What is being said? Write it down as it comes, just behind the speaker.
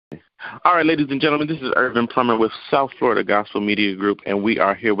All right, ladies and gentlemen, this is Irvon Plummer with South Florida Gospel Media Group, and we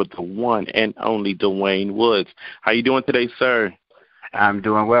are here with the one and only DeWayne Woods. How you doing today, sir? I'm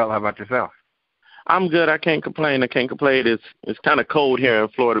doing well. How about yourself? I'm good. I can't complain. It's kind of cold here in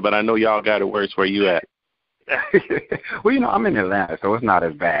Florida, but I know y'all got it worse where you at. Well, I'm in Atlanta, so it's not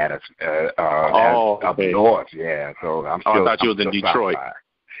as bad as up north. Yeah, so I'm still. I thought you was in Detroit.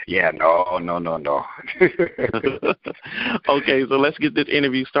 Yeah, no. Okay, so let's get this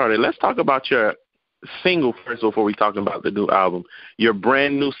interview started. Let's talk about your single first before we talk about the new album. Your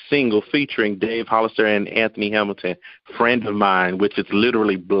brand new single featuring Dave Hollister and Anthony Hamilton, Friend of Mine, which is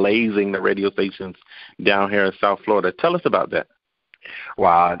literally blazing the radio stations down here in South Florida. Tell us about that.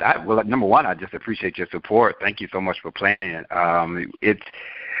 Well, number one, I just appreciate your support. Thank you so much for playing.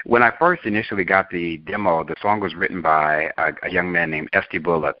 When I first initially got the demo, the song was written by a young man named Esty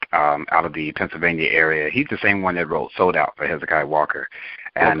Bullock out of the Pennsylvania area. He's the same one that wrote Sold Out for Hezekiah Walker.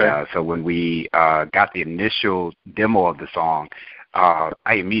 And so when we got the initial demo of the song,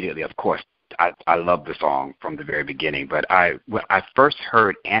 I immediately, of course, I loved the song from the very beginning, but I first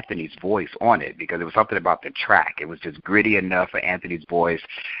heard Anthony's voice on it because it was something about the track. It was just gritty enough for Anthony's voice,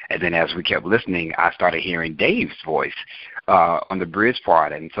 and then as we kept listening, I started hearing Dave's voice on the bridge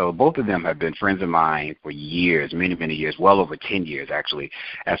part, and so both of them have been friends of mine for years, many, many years, well over 10 years actually,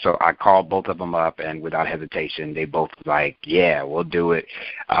 and so I called both of them up, and without hesitation, they both were like, yeah, we'll do it,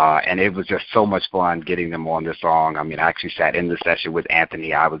 and it was just so much fun getting them on this song. I mean, I actually sat in the session with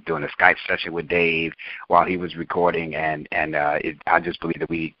Anthony. I was doing a Skype session with Dave while he was recording, and I just believe that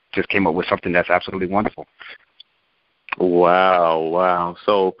we just came up with something that's absolutely wonderful. Wow.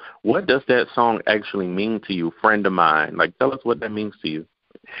 So what does that song actually mean to you, Friend of Mine? Like, tell us what that means to you.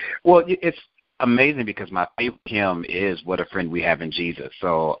 Well, it's amazing because my favorite hymn is What a Friend We Have in Jesus.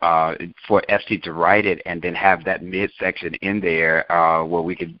 So for Esty to write it and then have that midsection in there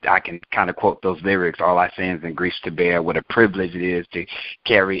where I can kind of quote those lyrics, all our sins and griefs to bear, what a privilege it is to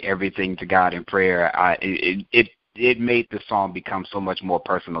carry everything to God in prayer. It made the song become so much more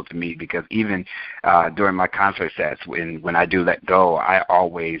personal to me because even during my concert sets, when I do Let Go, I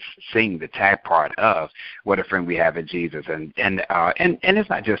always sing the tag part of What a Friend We Have in Jesus. And it's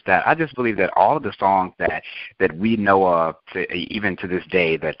not just that. I just believe that all of the songs that we know of, even to this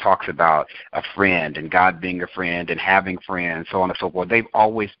day, that talks about a friend and God being a friend and having friends, so on and so forth, they've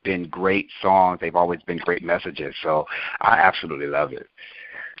always been great songs. They've always been great messages. So I absolutely love it.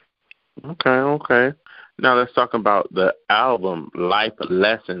 Okay. Now let's talk about the album, Life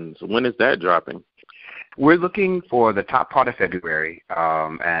Lessons. When is that dropping? We're looking for the top part of February,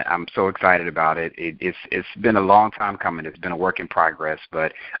 and I'm so excited about it. It's been a long time coming. It's been a work in progress,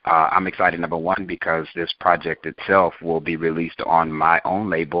 but I'm excited, number one, because this project itself will be released on my own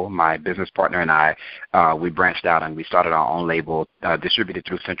label. My business partner and I, we branched out and we started our own label distributed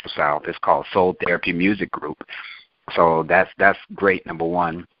through Central South. It's called Soul Therapy Music Group. So that's great, number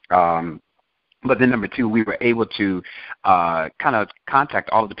one. But then number two, we were able to kind of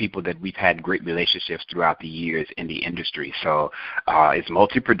contact all of the people that we've had great relationships throughout the years in the industry. So it's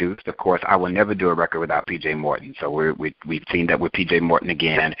multi-produced. Of course, I will never do a record without P.J. Morton. So we've teamed up with P.J. Morton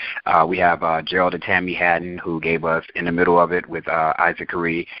again. We have Gerald and Tammy Haddon, who gave us In the Middle of It with Isaac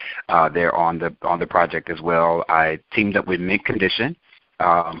Caree. They're on the project as well. I teamed up with Mint Condition,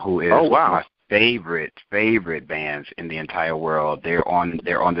 who is my favorite bands in the entire world. They're on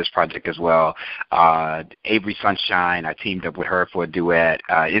this project as well. Avery Sunshine, I teamed up with her for a duet.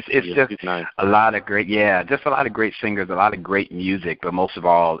 It's just nice. A lot of great singers, a lot of great music, but most of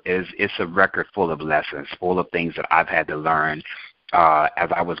all it's a record full of lessons, full of things that I've had to learn as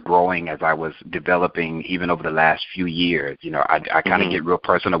I was growing, as I was developing, even over the last few years. I kind of get real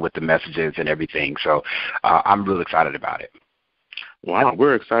personal with the messages and everything. So I'm real excited about it. Wow,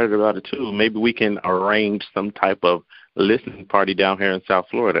 we're excited about it, too. Maybe we can arrange some type of listening party down here in South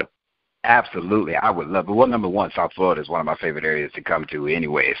Florida. Absolutely. I would love it. Well, number one, South Florida is one of my favorite areas to come to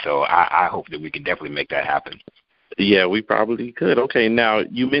anyway, so I hope that we can definitely make that happen. Yeah, we probably could. Okay, now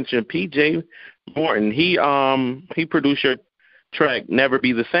you mentioned P.J. Morton. He produced your track Never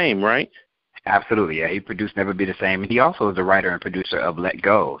Be the Same, right? Absolutely, yeah. He produced Never Be the Same. He also is the writer and producer of Let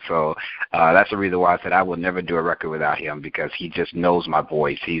Go. So that's the reason why I said I will never do a record without him, because he just knows my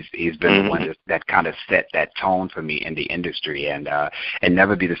voice. He's been the one that kind of set that tone for me in the industry. And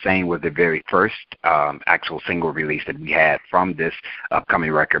Never Be the Same was the very first actual single release that we had from this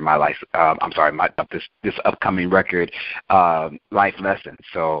upcoming record, this upcoming record, Life Lessons.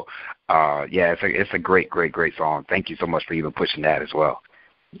 So yeah, it's a great song. Thank you so much for even pushing that as well.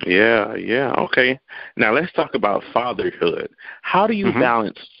 Yeah. Okay. Now let's talk about fatherhood. How do you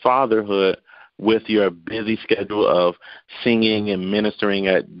balance fatherhood with your busy schedule of singing and ministering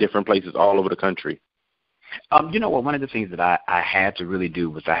at different places all over the country? You know what? One of the things that I had to really do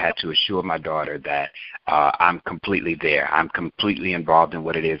was I had to assure my daughter that I'm completely there. I'm completely involved in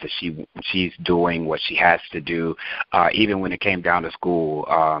what it is that she's doing, what she has to do. Even when it came down to school,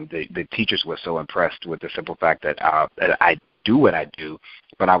 the teachers were so impressed with the simple fact that I do what I do,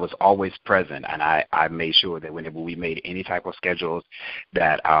 but I was always present, and I made sure that whenever we made any type of schedules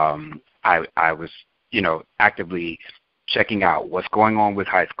that I was, actively checking out what's going on with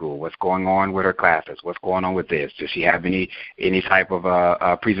high school, what's going on with her classes, what's going on with this. Does she have any type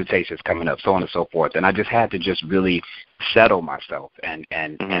of presentations coming up, so on and so forth. And I just had to just really settle myself and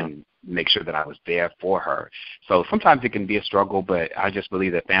make sure that I was there for her. So sometimes it can be a struggle, but I just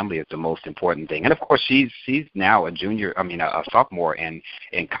believe that family is the most important thing. And of course, she's now a sophomore in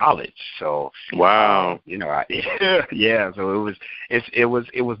college. So wow, yeah. So it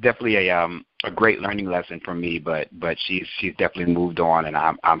was definitely a great learning lesson for me. But she's definitely moved on, and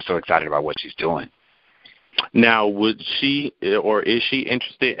I'm so excited about what she's doing. Now, would she or is she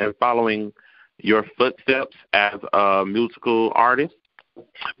interested in following your footsteps as a musical artist?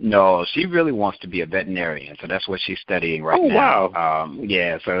 No, she really wants to be a veterinarian, so that's what she's studying right now. Wow.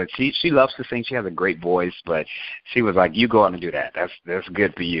 Yeah, so she loves to sing. She has a great voice, but she was like, "You go on and do that. That's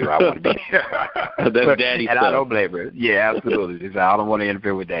good for you. I want to be." That's daddy and stuff. I don't blame her. Yeah, absolutely. She said, "I don't want to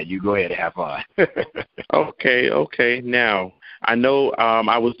interfere with that. You go ahead and have fun." Okay. Now, I know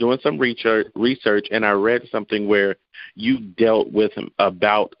I was doing some research, and I read something where you dealt with a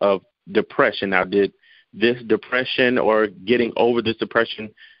bout of depression. Now, did this depression or getting over this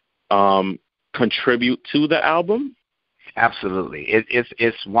depression contribute to the album? Absolutely.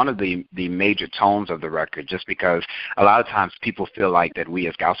 It's one of the major tones of the record, just because a lot of times people feel like that we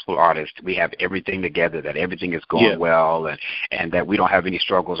as gospel artists, we have everything together, that everything is going well, and that we don't have any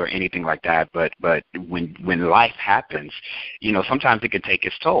struggles or anything like that. But when life happens, sometimes it can take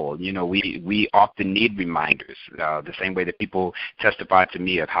its toll. We often need reminders, the same way that people testify to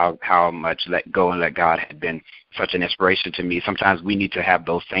me of how much let go and let God had been such an inspiration to me. Sometimes we need to have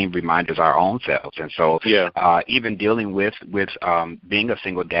those same reminders our own selves. And so even dealing with being a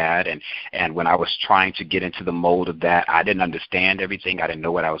single dad, and when I was trying to get into the mold of that, I didn't understand everything. I didn't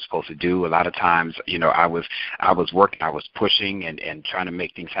know what I was supposed to do. A lot of times, I was working, I was pushing and trying to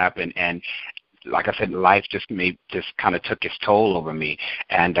make things happen. And like I said, life just kind of took its toll over me,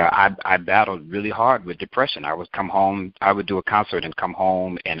 and I battled really hard with depression. I would come home, I would do a concert and come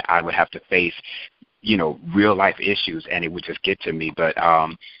home, and I would have to face real life issues, and it would just get to me. But,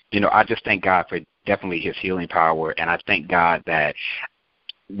 I just thank God for definitely his healing power. And I thank God that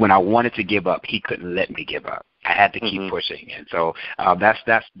when I wanted to give up, he couldn't let me give up. I had to keep pushing. And so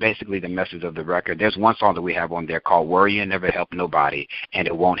that's basically the message of the record. There's one song that we have on there called Worrying Never Help Nobody, and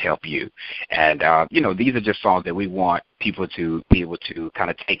It Won't Help You. And, these are just songs that we want people to be able to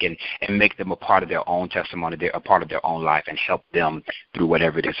kind of take and make them a part of their own testimony, a part of their own life, and help them through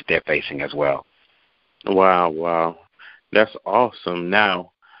whatever it is that they're facing as well. Wow. That's awesome.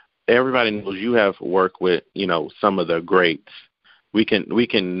 Now, everybody knows you have worked with, some of the greats. We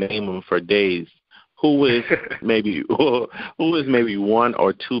can name them for days. Who is maybe one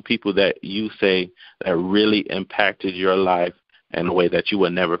or two people that you say that really impacted your life in a way that you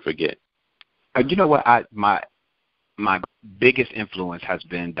will never forget? You know what? My biggest influence has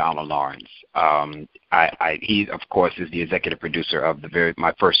been Donald Lawrence. He, of course, is the executive producer of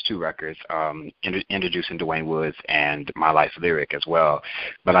my first two records, Introducing DeWayne Woods and My Life Lyric as well.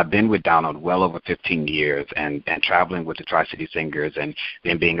 But I've been with Donald well over 15 years, and traveling with the Tri-City Singers and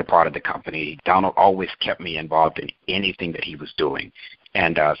then being a part of the company. Donald always kept me involved in anything that he was doing.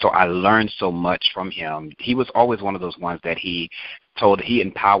 And so I learned so much from him. He was always one of those ones that he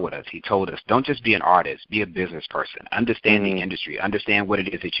empowered us. He told us, don't just be an artist, be a business person. Understand the industry. Understand what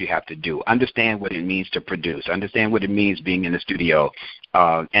it is that you have to do. Understand what it means to produce. Understand what it means being in the studio.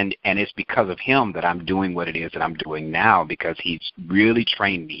 And it's because of him that I'm doing what it is that I'm doing now, because he's really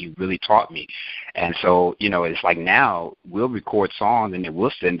trained me. He really taught me. And so, it's like now we'll record songs and then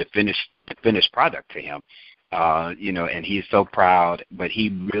we'll send the finished product to him. And he's so proud, but he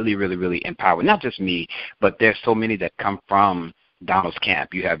really, really, really empowered, not just me, but there's so many that come from Donald's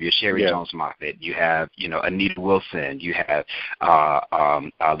camp. You have your Sherry Jones Moffett, you have, Anita Wilson, you have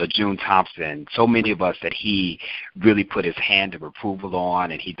LaJune Thompson, so many of us that he really put his hand of approval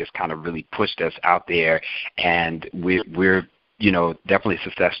on, and he just kind of really pushed us out there, and we're definitely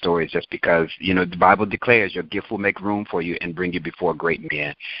success stories, just because, the Bible declares your gift will make room for you and bring you before great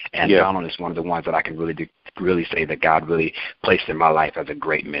men. And Donald is one of the ones that I can really say that God really placed in my life as a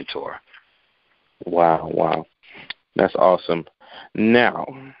great mentor. Wow. That's awesome. Now,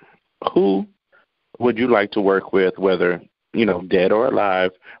 who would you like to work with, whether, dead or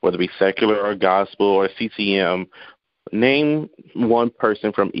alive, whether it be secular or gospel or CCM? Name one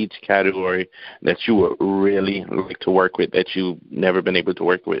person from each category that you would really like to work with that you've never been able to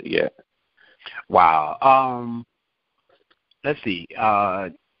work with yet. Wow. Let's see.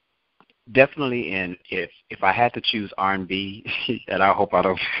 Definitely if I had to choose R&B, and I hope I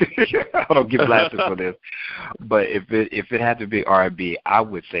don't I don't get blasted for this, but if it had to be R&B, I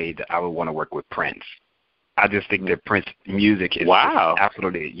would say that I would want to work with Prince. I just think that Prince music is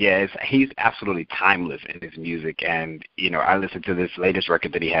absolutely, he's absolutely timeless in his music. And, I listen to this latest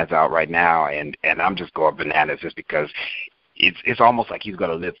record that he has out right now, and I'm just going bananas just because it's almost like he's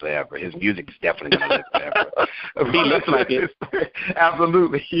going to live forever. His music is definitely going to live forever. He looks like it.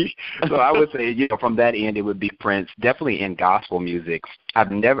 Absolutely. So I would say, from that end, it would be Prince. Definitely in gospel music.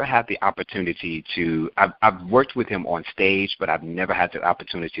 I've never had the opportunity I've worked with him on stage, but I've never had the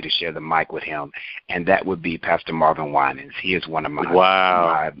opportunity to share the mic with him, and that would be Pastor Marvin Winans. He is one of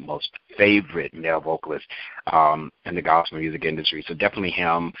my most favorite male vocalists in the gospel music industry. So definitely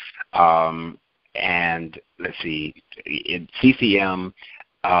him. And let's see, in CCM,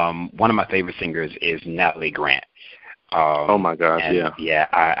 one of my favorite singers is Natalie Grant. Oh my gosh, yeah.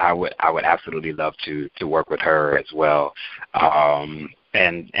 I would absolutely love to work with her as well.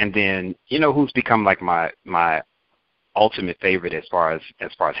 And then who's become like my ultimate favorite as far as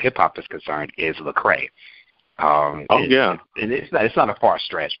hip hop is concerned is Lecrae. And it's not a far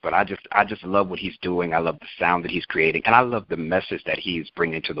stretch, but I just love what he's doing. I love the sound that he's creating, and I love the message that he's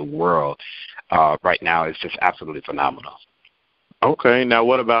bringing to the world right now. It's just absolutely phenomenal. Okay, now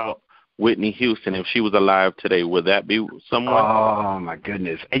what about Whitney Houston? If she was alive today, would that be someone? Oh my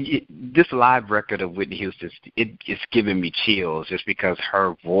goodness! And this live record of Whitney Houston, it's giving me chills just because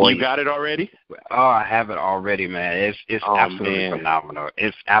her voice. You got it already? Oh, I have it already, man. It's absolutely phenomenal.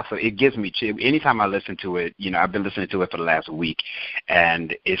 It gives me chills. Anytime I listen to it, I've been listening to it for the last week,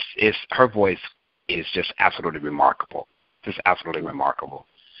 and it's her voice is just absolutely remarkable. Just absolutely remarkable.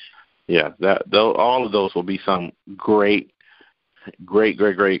 Yeah, all of those will be some great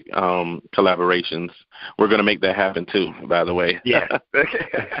collaborations. We're going to make that happen too, by the way. Yeah.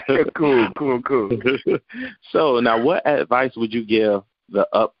 Cool. So now, what advice would you give the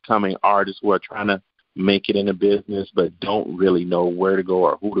upcoming artists who are trying to make it in a business but don't really know where to go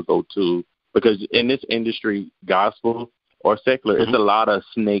or who to go to? Because in this industry, gospel or secular, it's a lot of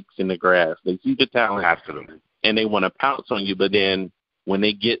snakes in the grass. They see the talent, absolutely, and they want to pounce on you, but then when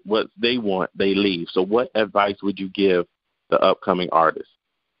they get what they want, they leave. So what advice would you give the upcoming artists?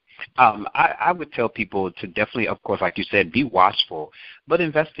 I would tell people to definitely, of course, like you said, be watchful, but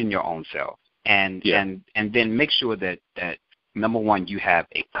invest in your own self, and then make sure that number one, you have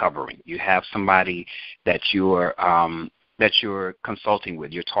a covering. You have somebody that you're consulting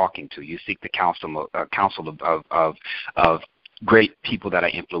with, you're talking to. You seek the counsel of great people that are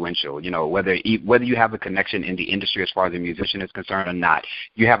influential. Whether you have a connection in the industry as far as a musician is concerned or not,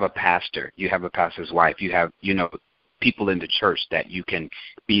 you have a pastor, you have a pastor's wife, you have people in the church that you can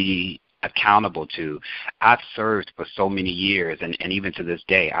be accountable to. I've served for so many years, and even to this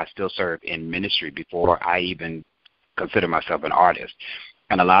day, I still serve in ministry before I even consider myself an artist.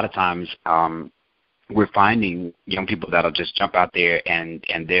 And a lot of times, we're finding young people that'll just jump out there and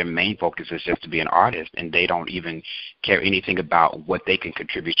their main focus is just to be an artist, and they don't even care anything about what they can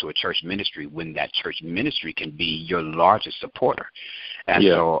contribute to a church ministry when that church ministry can be your largest supporter. And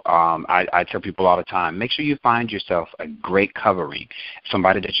so I tell people all the time, make sure you find yourself a great covering,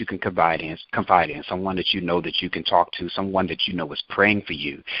 somebody that you can confide in, someone that that you can talk to, someone that is praying for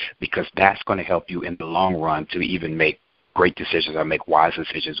you, because that's going to help you in the long run to even make great decisions or make wise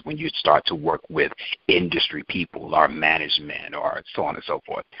decisions when you start to work with industry people or management or so on and so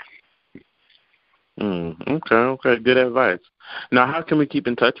forth. Okay. Good advice. Now, how can we keep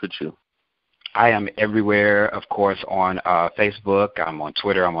in touch with you? I am everywhere, of course, on Facebook. I'm on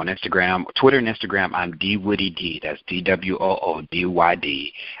Twitter. I'm on Instagram. Twitter and Instagram, I'm DWoodyd. That's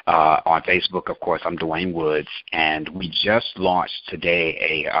DWOODYD. On Facebook, of course, I'm DeWayne Woods. And we just launched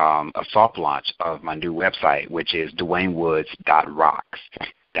today a soft launch of my new website, which is DeWayneWoods.rocks.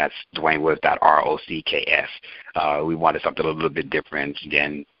 That's DeWayneWoods.rocks. We wanted something a little bit different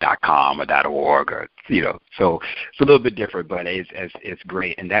than .com or .org or so it's a little bit different, but it's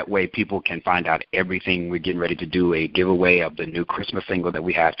great. And that way people can find out everything. We're getting ready to do a giveaway of the new Christmas single that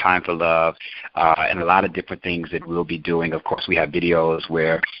we have, Time for Love, and a lot of different things that we'll be doing. Of course, we have videos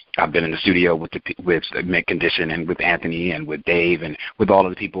where I've been in the studio with Mint Condition and with Anthony and with Dave and with all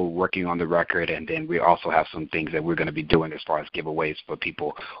of the people working on the record. And then we also have some things that we're going to be doing as far as giveaways for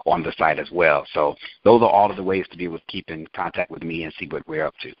people on the site as well. So those are all of the ways to be able to keep in contact with me and see what we're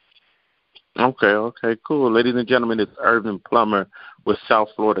up to. Okay, cool. Ladies and gentlemen, it's Irvon Plummer with South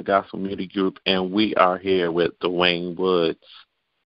Florida Gospel Community Group, and we are here with DeWayne Woods.